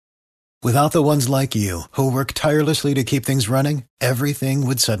Without the ones like you, who work tirelessly to keep things running, everything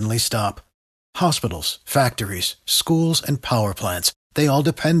would suddenly stop. Hospitals, factories, schools, and power plants, they all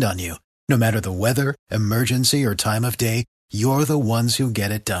depend on you. No matter the weather, emergency, or time of day, you're the ones who get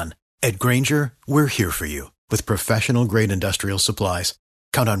it done. At Grainger, we're here for you with professional-grade industrial supplies.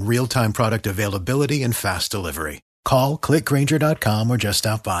 Count on real-time product availability and fast delivery. Call, clickgrainger.com, or just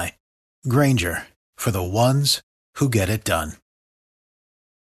stop by. Grainger, for the ones who get it done.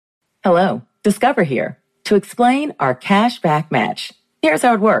 Hello, Discover here to explain our cash back match. Here's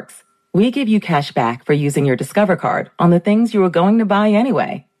how it works. We give you cash back for using your Discover card on the things you were going to buy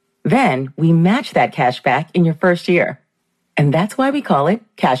anyway. Then we match that cash back in your first year. And that's why we call it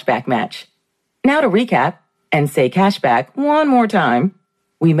Cashback Match. Now to recap and say cashback one more time.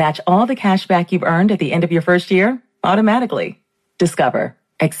 We match all the cash back you've earned at the end of your first year automatically. Discover.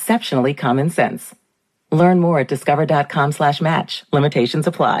 Exceptionally common sense. Learn more at discover.com/match. Limitations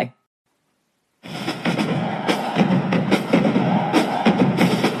apply.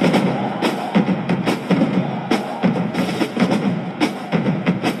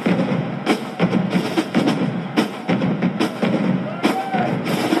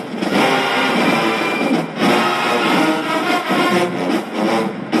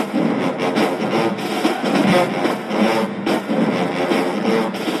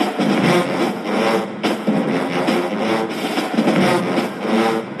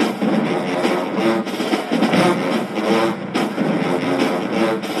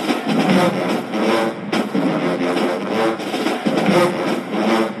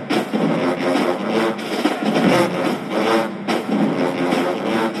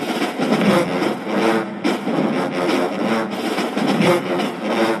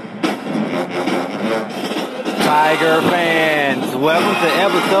 Tiger fans, welcome to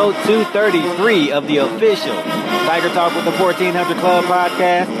episode 233 of the official Tiger Talk with the 1400 Club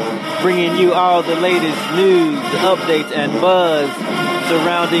podcast, bringing you all the latest news, updates, and buzz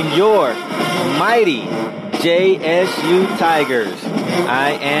surrounding your mighty JSU Tigers.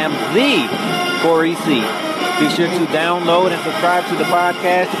 I am the Corey C. Be sure to download and subscribe to the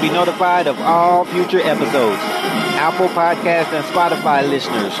podcast to be notified of all future episodes. Apple Podcast and Spotify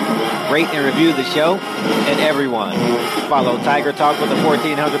listeners, rate and review the show, and everyone. Follow Tiger Talk with the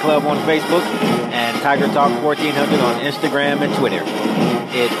 1400 Club on Facebook and Tiger Talk 1400 on Instagram and Twitter.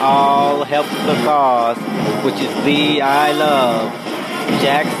 It all helps the cause, which is the I love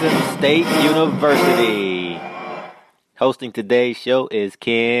Jackson State University. Hosting today's show is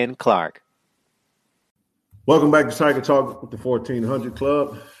Ken Clark. Welcome back to Tiger Talk with the 1400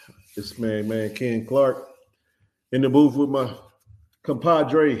 Club. It's man Ken Clark. In the booth with my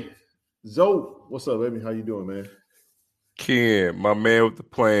compadre, Zoe. What's up, baby? How you doing, man? Ken, my man with the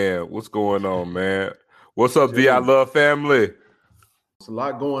plan. What's going on, man? What's up, the I Love family? It's a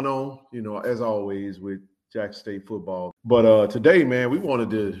lot going on, as always with Jackson State football. But today, man, we wanted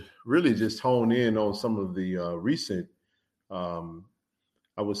to really just hone in on some of the recent, I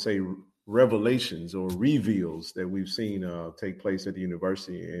would say, revelations or reveals that we've seen take place at the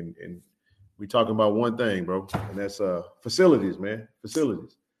university. And we talking about one thing, bro, and that's facilities, man.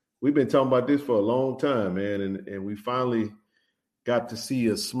 Facilities. We've been talking about this for a long time, man, and we finally got to see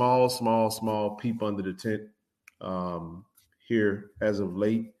a small peep under the tent here as of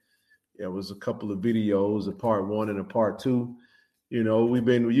late. There was a couple of videos, a part 1 and a part 2. We've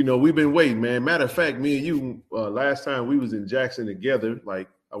been waiting, man. Matter of fact, me and you, last time we was in Jackson together, like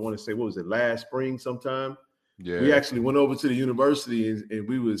I want to say, what was it, last spring sometime? Yeah. We actually went over to the university and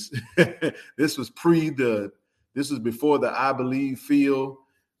we was this was before the I Believe field.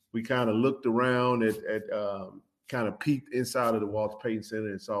 We kind of looked around at kind of peeked inside of the Walter Payton Center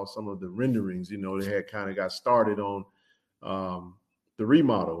and saw some of the renderings. They had kind of got started on the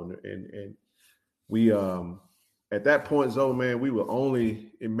remodel and we at that point, Zoe, man, we were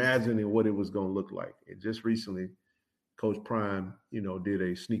only imagining what it was going to look like. And just recently, Coach Prime, did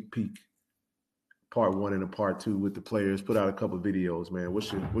a sneak peek. Part 1 and a part 2 with the players, put out a couple of videos, man.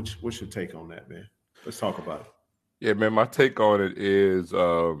 What's your take on that, man? Let's talk about it. Yeah, man, my take on it is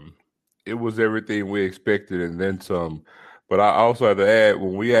it was everything we expected and then some. But I also have to add,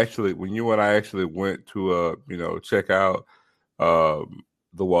 when you and I actually went to check out the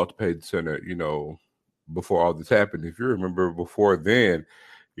Walter Payton Center, before all this happened. If you remember before then,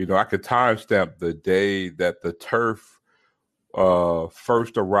 I could timestamp the day that the turf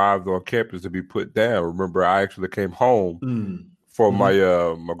first arrived on campus to be put down. Remember, I actually came home for my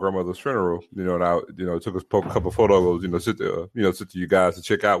grandmother's funeral, and I took a couple of photos, sit to you guys to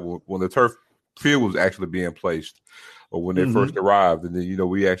check out when the turf field was actually being placed or when they first arrived. And then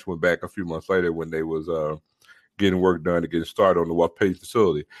we actually went back a few months later when they was getting work done and getting started on the Walter Payton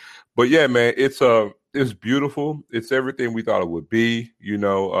facility. But yeah, man, it's beautiful. It's everything we thought it would be.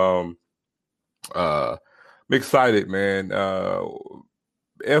 I'm excited, man.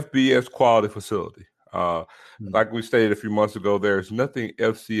 FBS quality facility. Like we stated a few months ago, there's nothing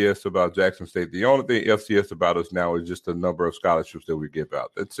FCS about Jackson State. The only thing FCS about us now is just the number of scholarships that we give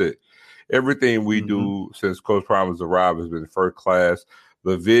out. That's it. Everything we do since Coach Prime has arrived has been first class.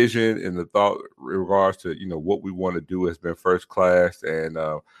 The vision and the thought in regards to, what we want to do has been first class and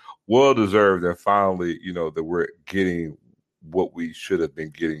well deserved. And finally, that we're getting what we should have been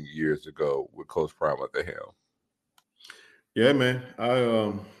getting years ago with Coach Prime at the helm. Yeah, man.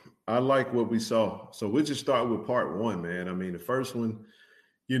 I like what we saw. So we'll just start with part one, man. I mean, the first one,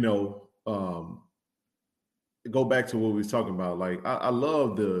 go back to what we was talking about. Like, I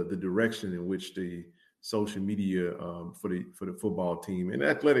love the direction in which the social media for the football team and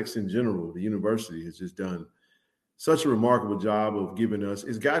athletics in general, the university has just done such a remarkable job of giving us.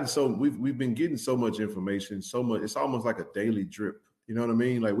 It's gotten so we've been getting so much information, so much. It's almost like a daily drip. You know what I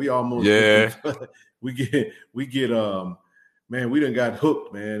mean? Like we almost we get man, we done got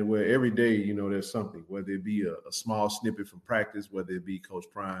hooked, man, where every day, there's something, whether it be a small snippet from practice, whether it be Coach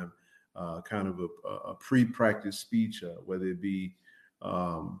Prime, kind of a pre-practice speech, whether it be,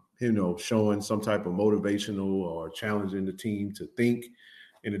 showing some type of motivational or challenging the team to think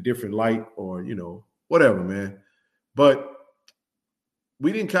in a different light or, whatever, man. But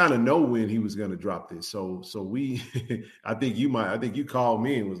we didn't kind of know when he was going to drop this. So we, I think you called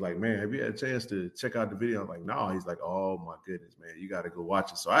me and was like, man, have you had a chance to check out the video? I'm like, no. He's like, oh my goodness, man, you got to go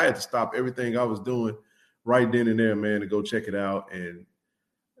watch it. So I had to stop everything I was doing right then and there, man, to go check it out. And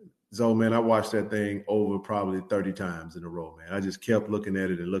so, man, I watched that thing over probably 30 times in a row, man. I just kept looking at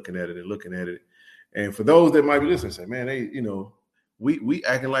it and looking at it and looking at it. And for those that might be listening, say, man, they, we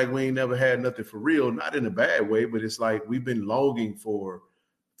acting like we ain't never had nothing for real, not in a bad way, but it's like we've been longing for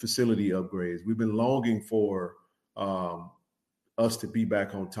facility upgrades. We've been longing for us to be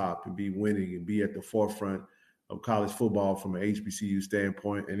back on top and be winning and be at the forefront of college football from an HBCU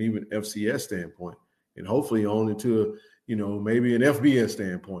standpoint and even FCS standpoint, and hopefully on into maybe an FBS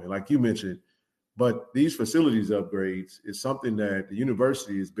standpoint, like you mentioned. But these facilities upgrades is something that the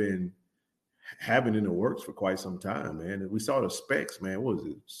university has been having in the works for quite some time, man. And we saw the specs, man. What was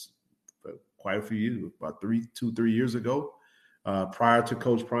it? Quite a few years, about 3 years ago. Prior to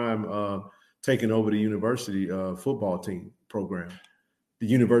Coach Prime taking over the university football team program, the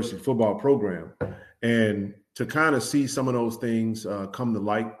university football program. And to kind of see some of those things come to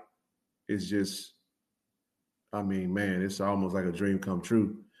light is just, I mean, man, it's almost like a dream come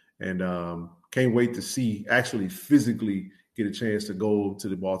true. And can't wait to see, actually physically get a chance to go to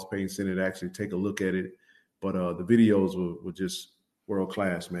the Walter Payton Center to actually take a look at it. But the videos were just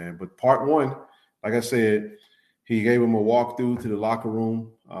world-class, man. But part one, like I said, he gave him a walkthrough to the locker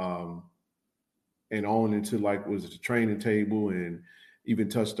room and on into was the training table and even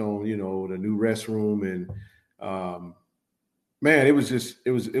touched on, the new restroom. And man, it was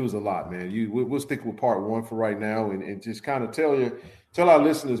a lot, man. We'll stick with part one for right now and just kind of tell our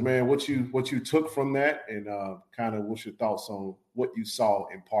listeners, man, what you took from that and kind of what's your thoughts on what you saw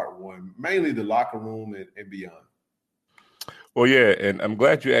in part one, mainly the locker room and beyond. Well, yeah, and I'm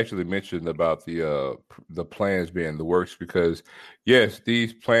glad you actually mentioned about the plans being in the works because, yes,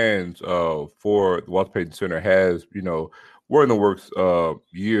 these plans for the Walter Payton Center were in the works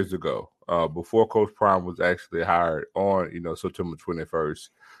years ago before Coach Prime was actually hired on, September 21st,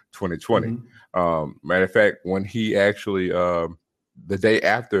 2020. Mm-hmm. Matter of fact, when he actually the day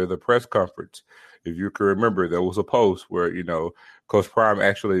after the press conference, if you can remember, there was a post where, Coach Prime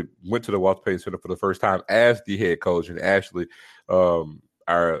actually went to the Walter Payton Center for the first time as the head coach, and actually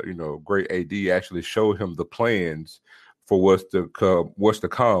our, great AD actually showed him the plans for what's to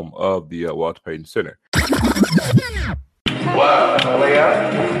come of the Walter Payton Center. Wow,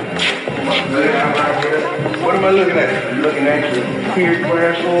 layout. What am I looking at? I'm looking at the tiered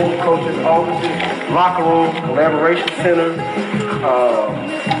classroom, coaches' offices, locker room, collaboration center,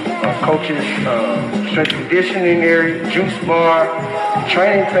 coaches' strength conditioning area, juice bar,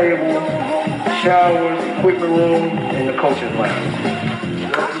 training table, showers, equipment room, and the coaches'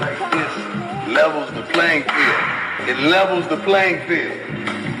 lounge. Stuff like this levels the playing field. It levels the playing field.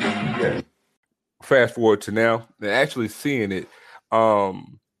 Yes. Fast forward to now and actually seeing it,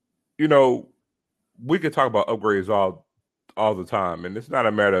 we could talk about upgrades all the time, and it's not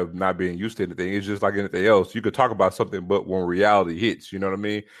a matter of not being used to anything. It's just like anything else. You could talk about something, but when reality hits, you know what I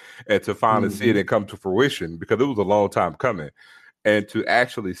mean? And to finally see it and come to fruition, because it was a long time coming, and to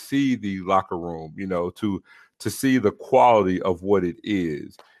actually see the locker room, to see the quality of what it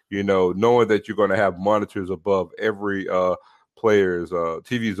is, knowing that you're going to have monitors above every players,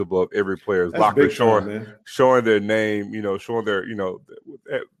 TVs above every player's locker, showing their name, showing their,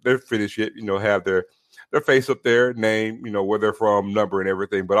 they're finished yet, have their face up there, name, where they're from, number and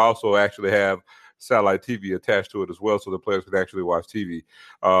everything, but also actually have satellite TV attached to it as well, so the players can actually watch TV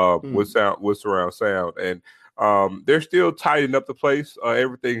with surround sound. And they're still tidying up the place.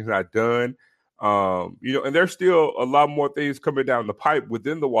 Everything's not done. And there's still a lot more things coming down the pipe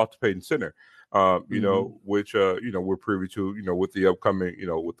within the Walter Payton Center. Which we're privy to, with the upcoming,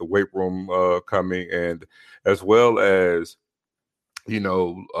 with the weight room coming, and as well as,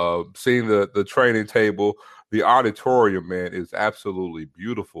 seeing the training table, the auditorium, man, is absolutely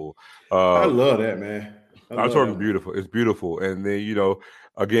beautiful. I love that, man. Auditorium beautiful. It's beautiful. And then,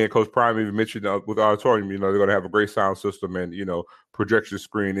 again, Coach Prime even mentioned with auditorium, they're going to have a great sound system and, projection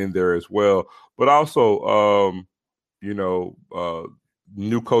screen in there as well. But also,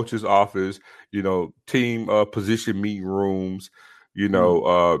 new coach's office, team position meeting rooms,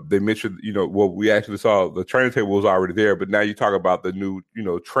 they mentioned, we actually saw the training table was already there, but now you talk about the new,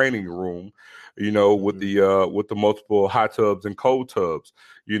 training room, with the multiple hot tubs and cold tubs,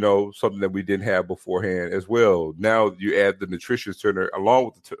 something that we didn't have beforehand as well. Now you add the nutrition center along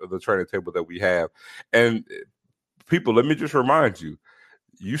with the training table that we have. And people, let me just remind you,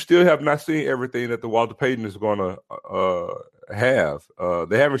 you still have not seen everything that the Walter Payton is going to have.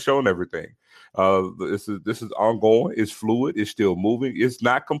 They haven't shown everything. This is ongoing. It's fluid. It's still moving. It's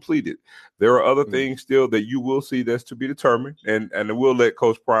not completed. There are other things still that you will see that's to be determined, and we'll let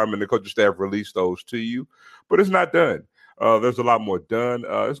Coach Prime and the coaching staff release those to you. But it's not done. There's a lot more done.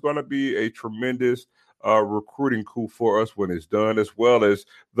 It's going to be a tremendous recruiting coup for us when it's done, as well as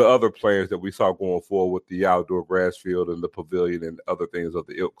the other plans that we saw going forward with the outdoor grass field and the pavilion and other things of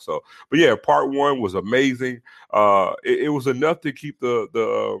the ilk. So, but yeah, part one was amazing. It was enough to keep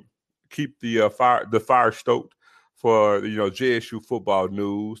the fire stoked for JSU football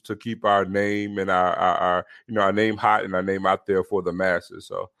news, to keep our name and our name hot and our name out there for the masses.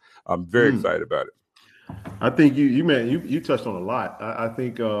 So I'm very excited about it. I think you touched on a lot. I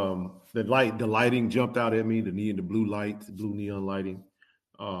think the lighting jumped out at me. The blue light, the blue neon lighting,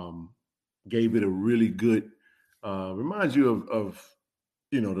 gave it a really good. Reminds you of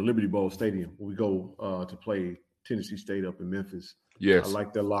the Liberty Bowl Stadium when we go to play Tennessee State up in Memphis. Yes, I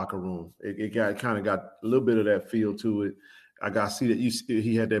like their locker room. It got a little bit of that feel to it. I got to see that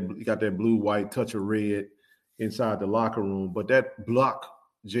he got that blue, white, touch of red inside the locker room, but that block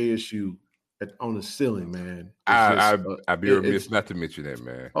JSU on the ceiling, man. I'd be remiss not to mention that,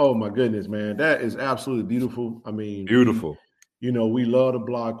 man. Oh my goodness, man, that is absolutely beautiful. I mean, beautiful. We love the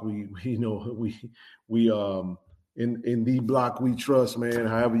block. We in the block we trust, man.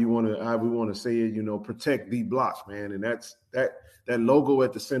 However we want to say it, protect the block, man. And that's that logo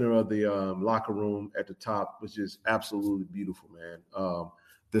at the center of the locker room at the top was just absolutely beautiful, man.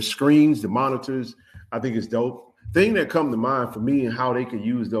 The screens, the monitors, I think it's dope. Thing that come to mind for me and how they could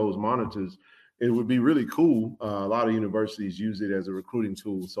use those monitors, it would be really cool. A lot of universities use it as a recruiting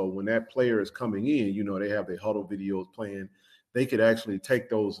tool. So when that player is coming in, they have their huddle videos playing. They could actually take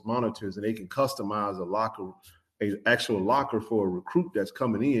those monitors and they can customize an actual locker for a recruit that's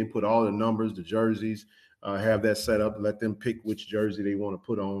coming in, put all the numbers, the jerseys, have that set up, let them pick which jersey they want to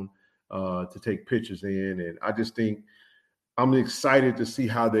put on to take pictures in. And I just think I'm excited to see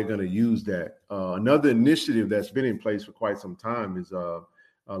how they're going to use that. Another initiative that's been in place for quite some time is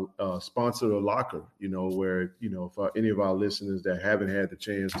sponsor a locker, where, for any of our listeners that haven't had the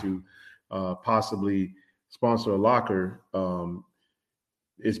chance to possibly sponsor a locker,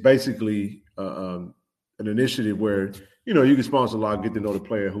 it's basically an initiative where, you can sponsor a locker, get to know the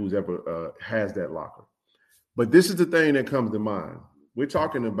player who's ever has that locker. But this is the thing that comes to mind. We're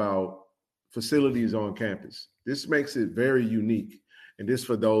talking about facilities on campus. This makes it very unique. And this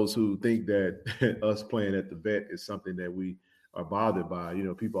for those who think that us playing at the Vet is something that we are bothered by.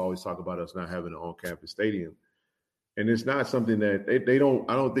 People always talk about us not having an on-campus stadium. And it's not something that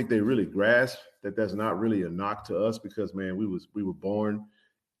I don't think they really grasp that that's not really a knock to us because, man, we were born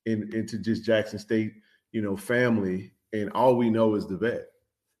into just Jackson State, family, and all we know is the Vet.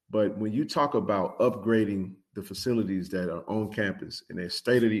 But when you talk about upgrading the facilities that are on campus and they're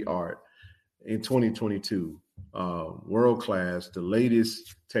state of the art in 2022, world class, the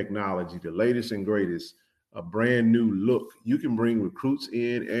latest technology, the latest and greatest, a brand new look, you can bring recruits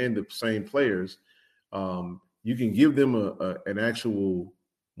in and the same players. You can give them an actual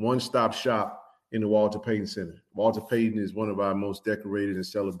one-stop shop in the Walter Payton Center. Walter Payton is one of our most decorated and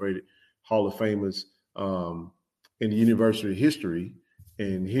celebrated Hall of Famers in the university history.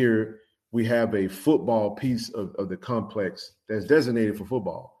 And here we have a football piece of the complex that's designated for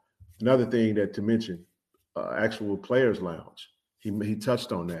football. Another thing that to mention, actual players lounge. He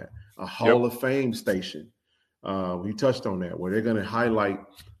touched on that. A Hall of Fame station. He touched on that, where they're going to highlight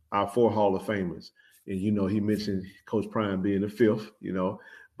our 4 Hall of Famers. And, he mentioned Coach Prime being the 5th,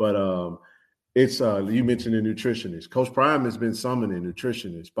 but it's you mentioned the nutritionists. Coach Prime has been summoning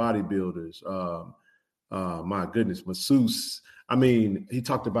nutritionists, bodybuilders, my goodness, masseuse. I mean, he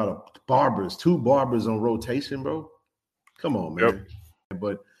talked about barbers, 2 barbers on rotation, bro. Come on, man. Yep.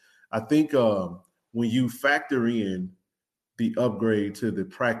 But I think when you factor in the upgrade to the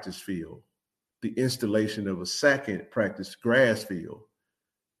practice field, the installation of a second practice grass field,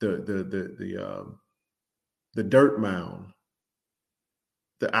 the dirt mound,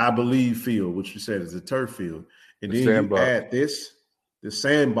 the I Believe field, which you said is a turf field, and then you add the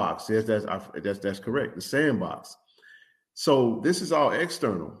sandbox. Yes, that's correct. The sandbox. So this is all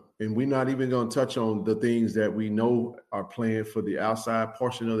external, and we're not even going to touch on the things that we know are planned for the outside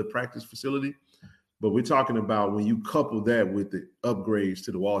portion of the practice facility. But we're talking about when you couple that with the upgrades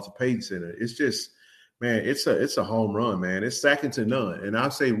to the Walter Payton Center, it's just, man, it's a home run, man. It's second to none. And I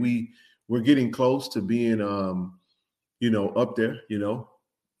say we're getting close to being, up there,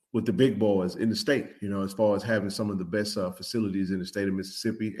 with the big boys in the state, as far as having some of the best facilities in the state of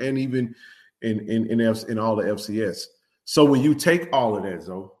Mississippi, and even in all the FCS. So when you take all of that,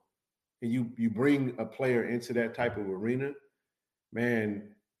 Zoe, and you bring a player into that type of arena, man,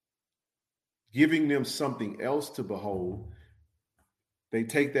 giving them something else to behold, they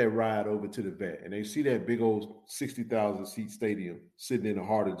take that ride over to the vet, and they see that big old 60,000 seat stadium sitting in the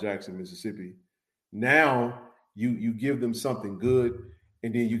heart of Jackson, Mississippi. Now you give them something good,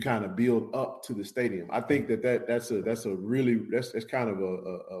 and then you kind of build up to the stadium. I think that's kind of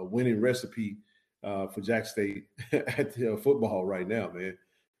a winning recipe for Jack State at the football right now, man.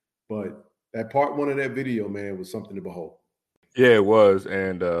 But that part 1 of that video, man, was something to behold. Yeah, it was,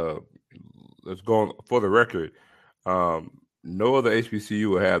 and let's go on for the record. No other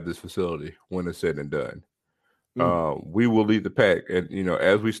HBCU will have this facility when it's said and done. We will lead the pack. And,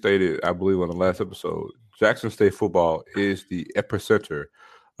 as we stated, I believe on the last episode, Jackson State football is the epicenter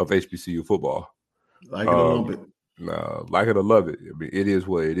of HBCU football. Like it or love it. Like it or love it. I mean, it is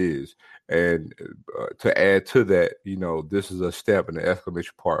what it is. And to add to that, this is a step and an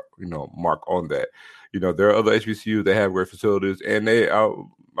exclamation mark on that. There are other HBCU that have great facilities, and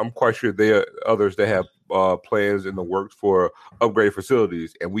I'm quite sure there are others that have plans in the works for upgrade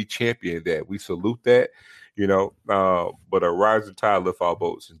facilities, and we champion that. We salute that, but a rising tide lifts all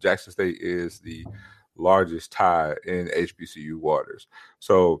boats, and Jackson State is the largest tide in HBCU waters.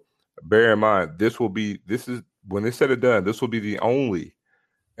 So bear in mind, when it's said and done, this will be the only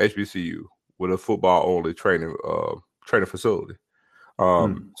HBCU with a football-only training facility.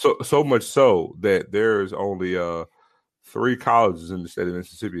 So much so that there's only 3 colleges in the state of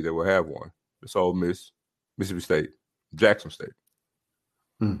Mississippi that will have one. It's Ole Miss, Mississippi State, Jackson State.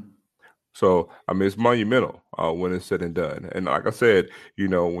 So, I mean, it's monumental when it's said and done. And like I said,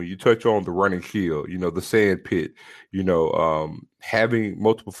 when you touch on the running field, the sand pit, having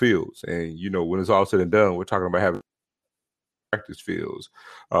multiple fields. And, when it's all said and done, we're talking about having practice fields.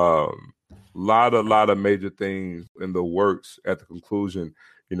 Lot of major things in the works at the conclusion,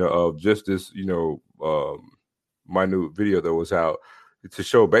 of just this, minute video that was out to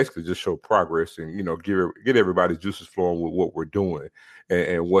show progress and, get everybody's juices flowing with what we're doing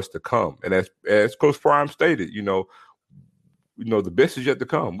and what's to come. And as Coach Prime stated, the best is yet to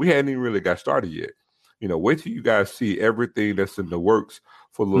come. We hadn't even really got started yet. Wait till you guys see everything that's in the works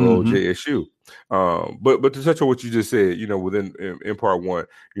for little old JSU. But to touch on what you just said, in part 1,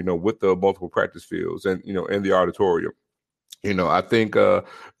 with the multiple practice fields and, in the auditorium, I think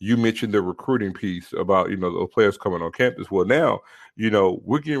you mentioned the recruiting piece about, the players coming on campus. Well, now,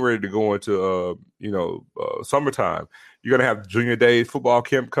 we're getting ready to go into, summertime. You're going to have junior day football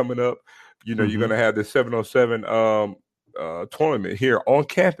camp coming up. You're going to have the 707 tournament here on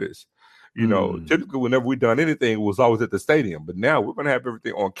campus. Typically whenever we've done anything, it was always at the stadium. But now we're going to have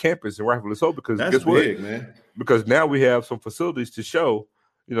everything on campus, and rightfully so, because that's guess big, what? Man. Because now we have some facilities to show,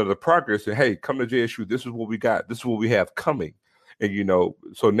 the progress. And, hey, come to JSU. This is what we got. This is what we have coming. And,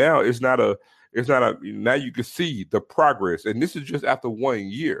 so now it's not a now you can see the progress. And this is just after 1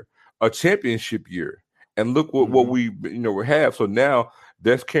 year, a championship year. And look what we have. So now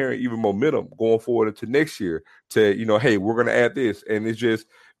that's carrying even momentum going forward into next year to, hey, we're going to add this. And it's just,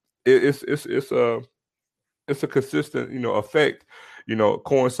 it's a consistent, effect,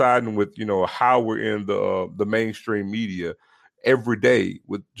 coinciding with, how we're in the mainstream media every day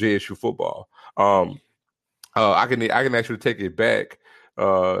with JSU football. I can actually take it back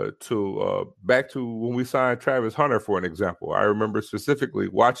to back to when we signed Travis Hunter, for an example. I remember specifically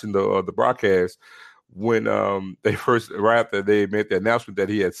watching the broadcast when they first, right after they made the announcement that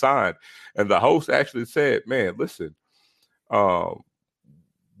he had signed, and the host actually said, "Man, listen,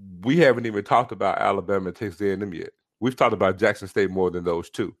 we haven't even talked about Alabama and Texas A&M yet. We've talked about Jackson State more than those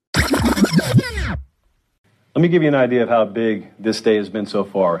two." Let me give you an idea of how big this day has been so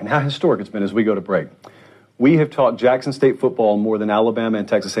far and how historic it's been as we go to break. We have talked Jackson State football more than Alabama and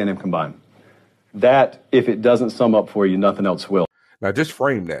Texas A&M combined. That, if it doesn't sum up for you, nothing else will. Now, just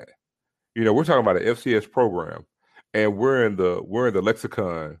frame that. You know, we're talking about an FCS program, and we're in the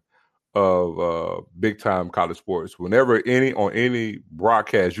lexicon of big time college sports. Whenever on any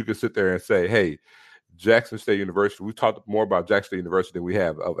broadcast, you can sit there and say, "Hey, Jackson State University." We talked more about Jackson State University than we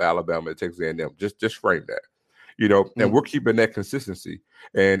have of Alabama and Texas A&M. Just frame that. You know, and we're keeping that consistency,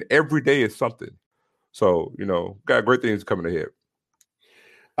 and every day is something. So, you know, got great things coming ahead.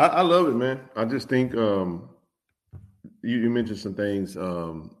 I love it, man. I just think you mentioned some things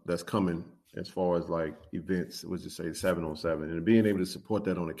that's coming as far as like events, let's just say 7-on-7, and being able to support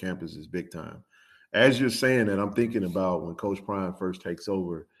that on the campus is big time. As you're saying that, I'm thinking about when Coach Prime first takes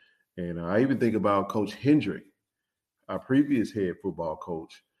over, and I even think about Coach Hendrick, our previous head football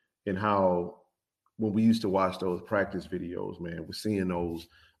coach, and how when we used to watch those practice videos, man, we're seeing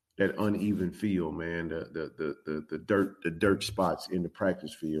that uneven field, man, the dirt spots in the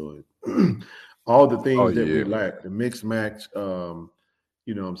practice field, all the things we lack, the mixed match,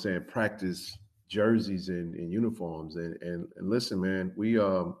 you know what I'm saying, practice jerseys and uniforms. And listen, man, we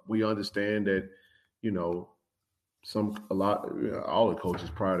understand that, you know, all the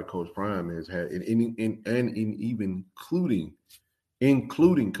coaches prior to Coach Prime has had,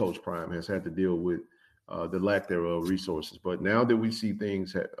 including Coach Prime, has had to deal with the lack thereof resources. But now that we see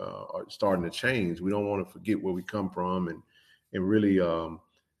things are starting to change, we don't want to forget where we come from and really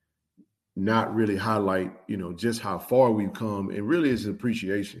not really highlight, you know, just how far we've come, and really is an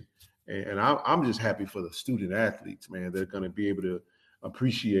appreciation. And I'm just happy for the student athletes, man. They're going to be able to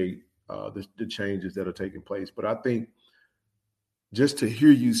appreciate the changes that are taking place. But I think just to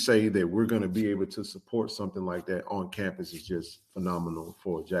hear you say that we're going to be able to support something like that on campus is just phenomenal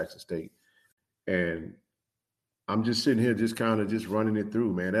for Jackson State. And I'm just sitting here just kind of just running it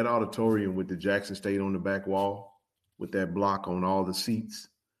through, man. That auditorium with the Jackson State on the back wall, with that block on all the seats,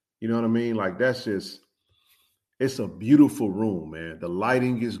 you know what I mean? Like, that's just, it's a beautiful room, man. The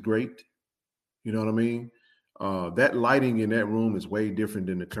lighting is great. You know what I mean? That lighting in that room is way different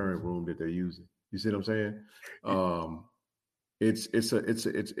than the current room that they're using. You see what I'm saying?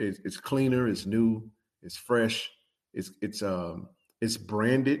 It's cleaner, it's new, it's fresh, it's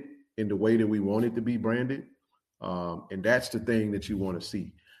branded in the way that we want it to be branded. And that's the thing that you want to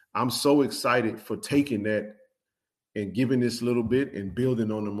see. I'm so excited for taking that and giving this little bit and building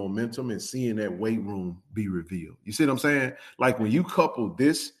on the momentum and seeing that weight room be revealed. You see what I'm saying? Like, when you couple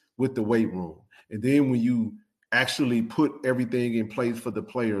this with the weight room, and then when you actually put everything in place for the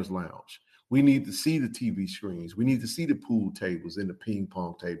players' lounge, we need to see the TV screens. We need to see the pool tables and the ping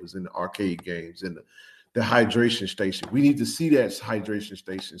pong tables and the arcade games and the hydration station. We need to see that hydration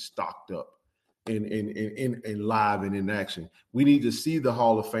station stocked up in live and in action. We need to see the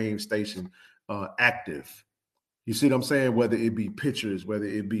Hall of Fame station active. You see what I'm saying? Whether it be pictures, whether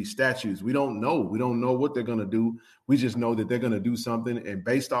it be statues, we don't know. We don't know what they're going to do. We just know that they're going to do something. And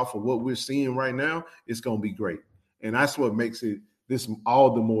based off of what we're seeing right now, it's going to be great. And that's what makes this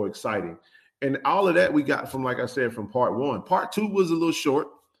all the more exciting. And all of that we got from, like I said, from part one. Part two was a little short,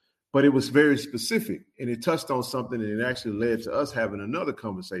 but it was very specific. And it touched on something, and it actually led to us having another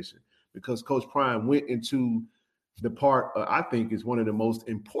conversation, because Coach Prime went into the part I think is one of the most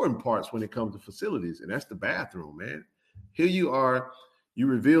important parts when it comes to facilities, and that's the bathroom, man. Here you are, you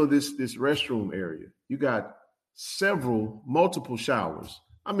reveal this restroom area. You got multiple showers.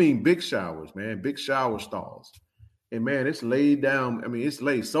 I mean, big showers, man, big shower stalls. And, man, it's laid down. I mean, it's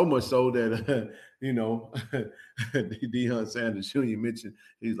laid so much so that, you know, Deion Sanders Jr. mentioned,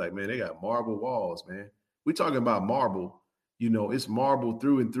 he's like, man, they got marble walls, man. We're talking about marble. You know, it's marble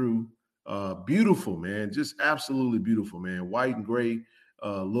through and through. Beautiful, man. Just absolutely beautiful, man. White and gray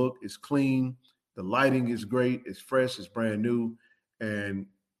look. It's clean. The lighting is great. It's fresh. It's brand new. And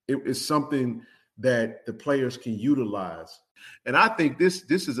it's something that the players can utilize. And I think this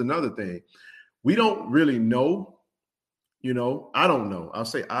is another thing. We don't really know. You know, I don't know. I'll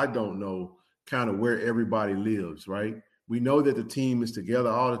say I don't know kind of where everybody lives, right? We know that the team is together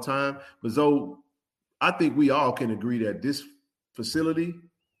all the time. But so I think we all can agree that this facility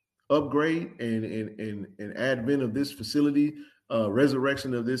upgrade and advent of this facility,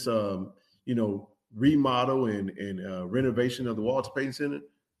 resurrection of this, you know, remodel and renovation of the Walter Payton Center,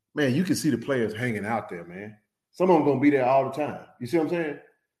 man, you can see the players hanging out there, man. Some of them going to be there all the time. You see what I'm saying?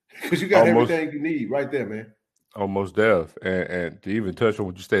 Because you got everything you need right there, man. Almost deaf. And to even touch on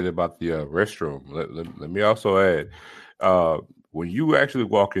what you stated about the restroom, let me also add, when you actually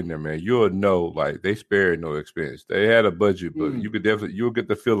walk in there, man, you'll know, like, they spared no expense. They had a budget, but you'll get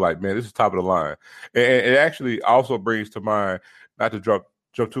the feel like, man, this is top of the line. And it actually also brings to mind, not to jump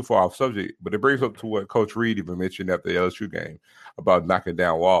too far off subject, but it brings up to what Coach Reed even mentioned after the LSU game about knocking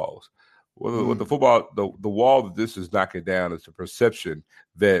down walls. With the football, the wall that this is knocking down is the perception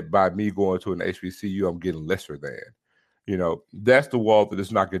that by me going to an HBCU, I'm getting lesser than. You know, that's the wall that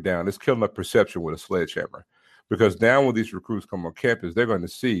is knocking down. It's killing the perception with a sledgehammer. Because now when these recruits come on campus, they're going to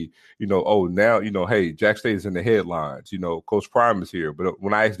see, you know, oh, now, you know, hey, Jack State is in the headlines. You know, Coach Prime is here. But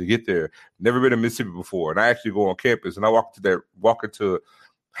when I actually get there, never been to Mississippi before, and I actually go on campus and I walk into,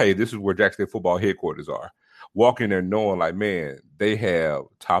 hey, this is where Jack State football headquarters are. Walking there knowing, like, man, they have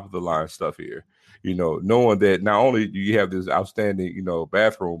top-of-the-line stuff here. You know, knowing that not only do you have this outstanding, you know,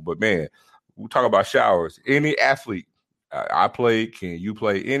 bathroom, but, man, we talk about showers. Any athlete, I played, can you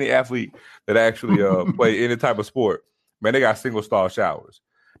play? Any athlete that actually play any type of sport, man, they got single-stall showers.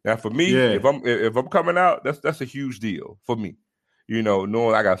 Now, for me, if I'm coming out, that's a huge deal for me. You know,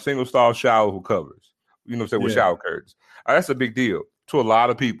 knowing I got single-stall shower who covers, you know what I'm saying, with shower curtains. That's a big deal to a lot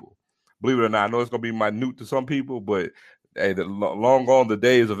of people. Believe it or not, I know it's going to be minute to some people, but hey, long gone the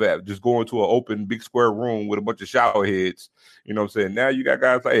days of that, just going to an open big square room with a bunch of shower heads. You know what I'm saying? Now you got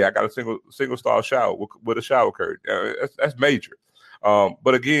guys like, hey, I got a single stall shower with a shower curtain. That's major.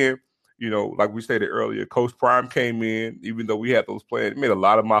 But again, you know, like we stated earlier, Coach Prime came in, even though we had those plans, he made a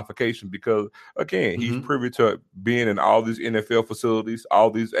lot of modifications because, again, he's privy to being in all these NFL facilities, all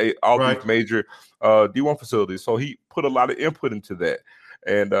these major D1 facilities. So he put a lot of input into that.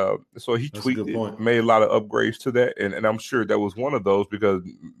 And so he tweaked it, made a lot of upgrades to that. And I'm sure that was one of those because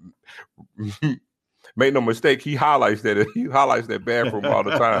make no mistake, he highlights that bathroom all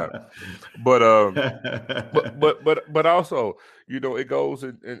the time. But also, you know, it goes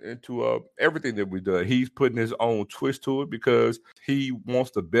into everything that we've done. He's putting his own twist to it because he wants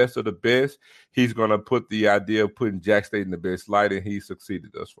the best of the best. He's going to put the idea of putting Jack State in the best light, and he's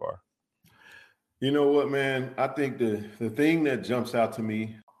succeeded thus far. You know what, man? I think the thing that jumps out to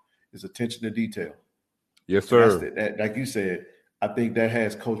me is attention to detail. Yes, sir. That, like you said, I think that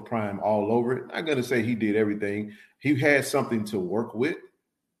has Coach Prime all over it. I'm going to say he did everything. He had something to work with.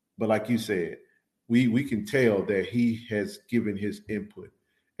 But like you said, we can tell that he has given his input.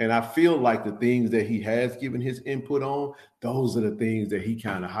 And I feel like the things that he has given his input on, those are the things that he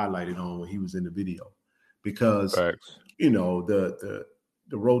kind of highlighted on when he was in the video. Because, you know, the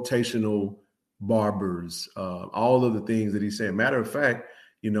rotational barbers, all of the things that he's saying. Matter of fact,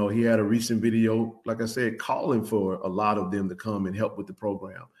 you know, he had a recent video, like I said, calling for a lot of them to come and help with the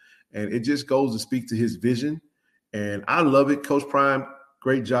program. And it just goes to speak to his vision. And I love it. Coach Prime,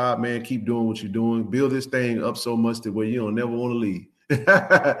 great job, man. Keep doing what you're doing. Build this thing up so much that where you don't never want to leave.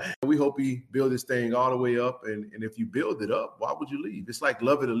 We hope he build this thing all the way up. And if you build it up, why would you leave? It's like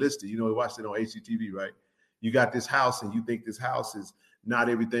Love It or List It. You know, we watched it on HGTV, right? You got this house and you think this house is not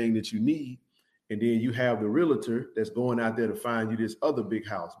everything that you need. And then you have the realtor that's going out there to find you this other big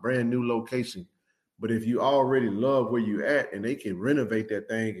house, brand new location. But if you already love where you're at and they can renovate that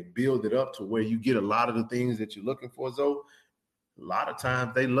thing and build it up to where you get a lot of the things that you're looking for, Zoe, a lot of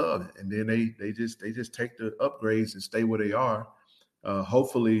times they love it. And then they just take the upgrades and stay where they are.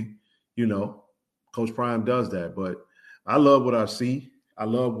 Hopefully, you know, Coach Prime does that. But I love what I see. I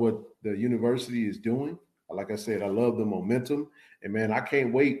love what the university is doing. Like I said, I love the momentum. And, man, I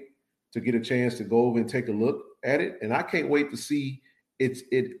can't wait to get a chance to go over and take a look at it. And I can't wait to see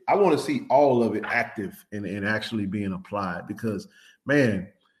I want to see all of it active and actually being applied because, man,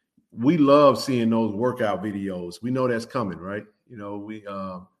 we love seeing those workout videos. We know that's coming, right? You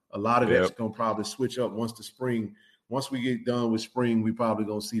know, a lot of that's going to probably switch up once we get done with spring, we probably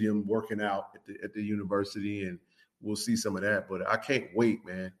going to see them working out at the university and we'll see some of that. But I can't wait,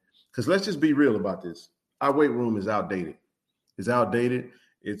 man, because let's just be real about this. Our weight room is outdated. It's outdated.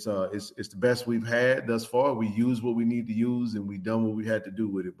 It's the best we've had thus far. We use what we need to use, and we done what we had to do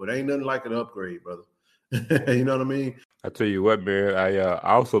with it. But ain't nothing like an upgrade, brother. You know what I mean? I tell you what, man. I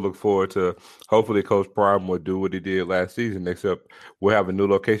also look forward to hopefully Coach Prime will do what he did last season. Except we'll have a new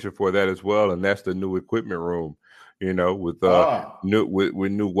location for that as well, and that's the new equipment room. You know, with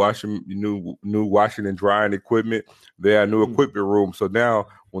new washing and drying equipment. They are new equipment room. So now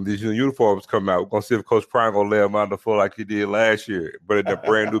when these new uniforms come out, we're gonna see if Coach Prime gonna lay them on the floor like he did last year, but in a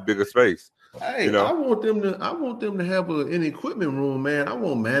brand new bigger space. Hey, You know, I want them to have an equipment room, man. I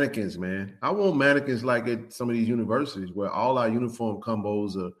want mannequins, man. I want mannequins like at some of these universities where all our uniform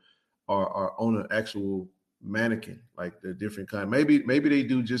combos are on an actual mannequin, like the different kind. Maybe they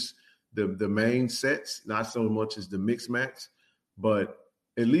do just the main sets, not so much as the mix match, but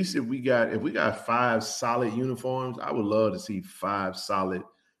at least if we got 5 solid uniforms, I would love to see 5 solid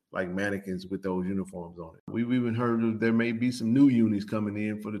like mannequins with those uniforms on it. We've even heard there may be some new unis coming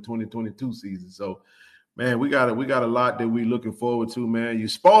in for the 2022 season. So, man, we got a lot that we're looking forward to, man. You're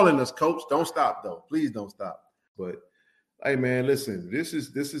spoiling us, coach. Don't stop though. Please don't stop. But hey, man, listen, this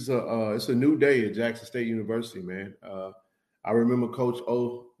is it's a new day at Jackson State University, man. I remember Coach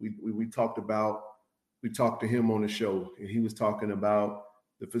O. We talked to him on the show, and he was talking about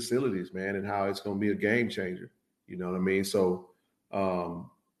the facilities, man, and how it's going to be a game changer. You know what I mean? So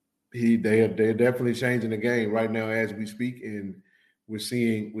they're definitely changing the game right now as we speak, and we're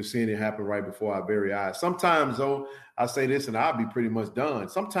seeing it happen right before our very eyes. Sometimes, though, I say this, and I'll be pretty much done.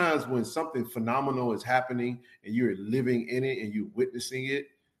 Sometimes when something phenomenal is happening and you're living in it and you're witnessing it,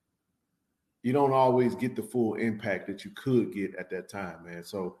 you don't always get the full impact that you could get at that time, man.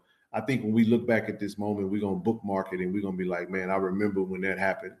 So I think when we look back at this moment, we're going to bookmark it and we're going to be like, man, I remember when that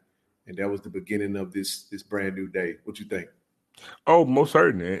happened. And that was the beginning of this brand new day. What you think? Oh, most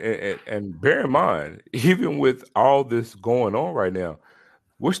certainly. And bear in mind, even with all this going on right now,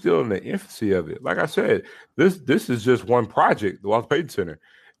 we're still in the infancy of it. Like I said, this is just one project, the Walter Payton Center.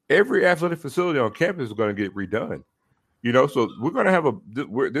 Every athletic facility on campus is going to get redone. You know, so we're going to have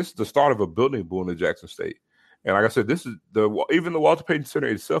this is the start of a building boom in Jackson State. And like I said, this is even the Walter Payton Center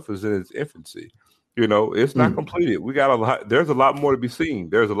itself is in its infancy. You know, it's not completed. We got a lot. There's a lot more to be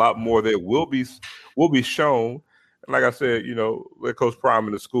seen. There's a lot more that will be shown. And like I said, you know, let Coach Prime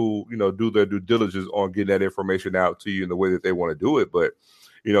and the school, you know, do their due diligence on getting that information out to you in the way that they want to do it. But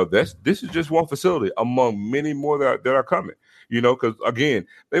you know, this is just one facility among many more that are coming. You know, because again,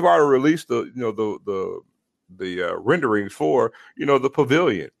 they've already released the renderings for, you know, the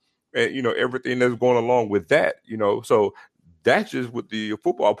pavilion and, you know, everything that's going along with that, you know. So that's just with the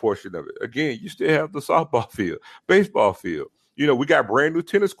football portion of it. Again, you still have the softball field, baseball field. You know, we got brand new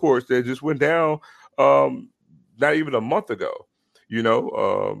tennis courts that just went down not even a month ago. You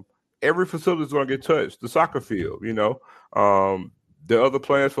know, every facility is going to get touched. The soccer field, you know. There are other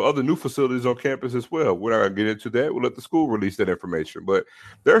plans for other new facilities on campus as well. We're not going to get into that. We'll let the school release that information. But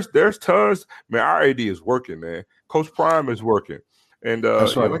there's tons. Man, our AD is working, man. Coach Prime is working. And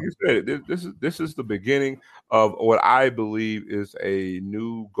that's right. Like you said, this is the beginning of what I believe is a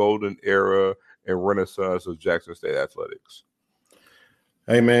new golden era and renaissance of Jackson State athletics.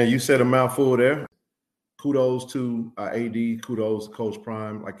 Hey, man, you said a mouthful there. Kudos to our AD. Kudos to Coach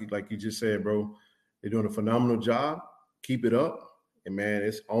Prime. Like you just said, bro, they're doing a phenomenal job. Keep it up. And, man,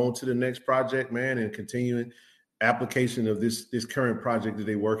 it's on to the next project, man, and continuing application of this current project that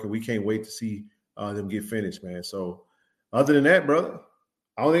they're working. We can't wait to see them get finished, man. So, other than that, brother,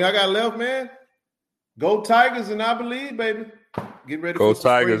 only thing I got left, man, go Tigers, and I believe, baby. Get ready go for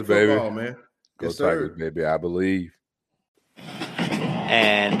some Tigers, spring football, baby. Man. Go yes, Tigers, baby. I believe.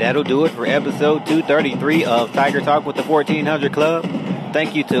 And that'll do it for episode 233 of Tiger Talk with the 1400 Club.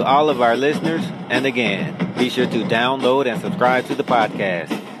 Thank you to all of our listeners. And again, be sure to download and subscribe to the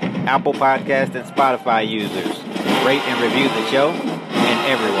podcast. Apple Podcast and Spotify users, rate and review the show.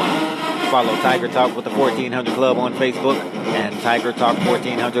 And everyone, follow Tiger Talk with the 1400 Club on Facebook and Tiger Talk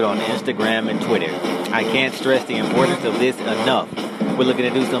 1400 on Instagram and Twitter. I can't stress the importance of this enough. We're looking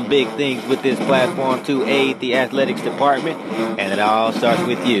to do some big things with this platform to aid the athletics department, and it all starts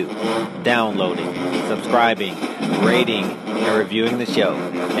with you downloading, subscribing, rating, and reviewing the show,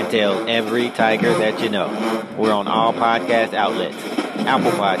 and tell every Tiger that you know. We're on all podcast outlets,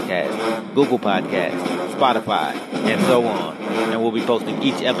 Apple Podcasts, Google Podcasts, Spotify, and so on. And we'll be posting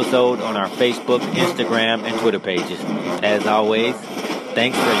each episode on our Facebook, Instagram, and Twitter pages. As always,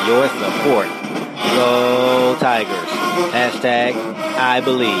 thanks for your support. Go Tigers. Hashtag I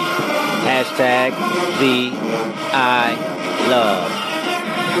believe. Hashtag the I love.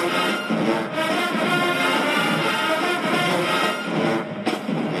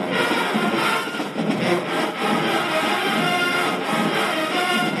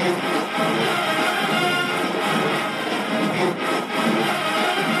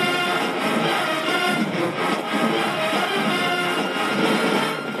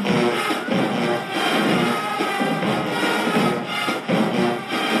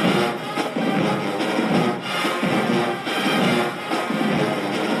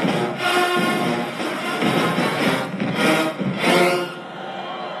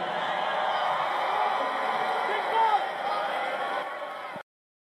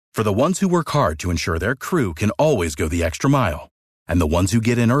 For the ones who work hard to ensure their crew can always go the extra mile, and the ones who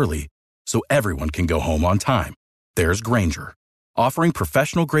get in early so everyone can go home on time, there's Grainger, offering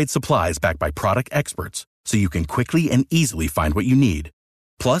professional-grade supplies backed by product experts so you can quickly and easily find what you need.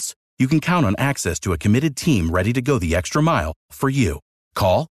 Plus, you can count on access to a committed team ready to go the extra mile for you.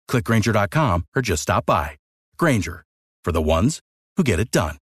 Call, click Grainger.com, or just stop by. Grainger, for the ones who get it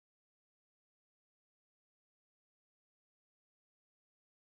done.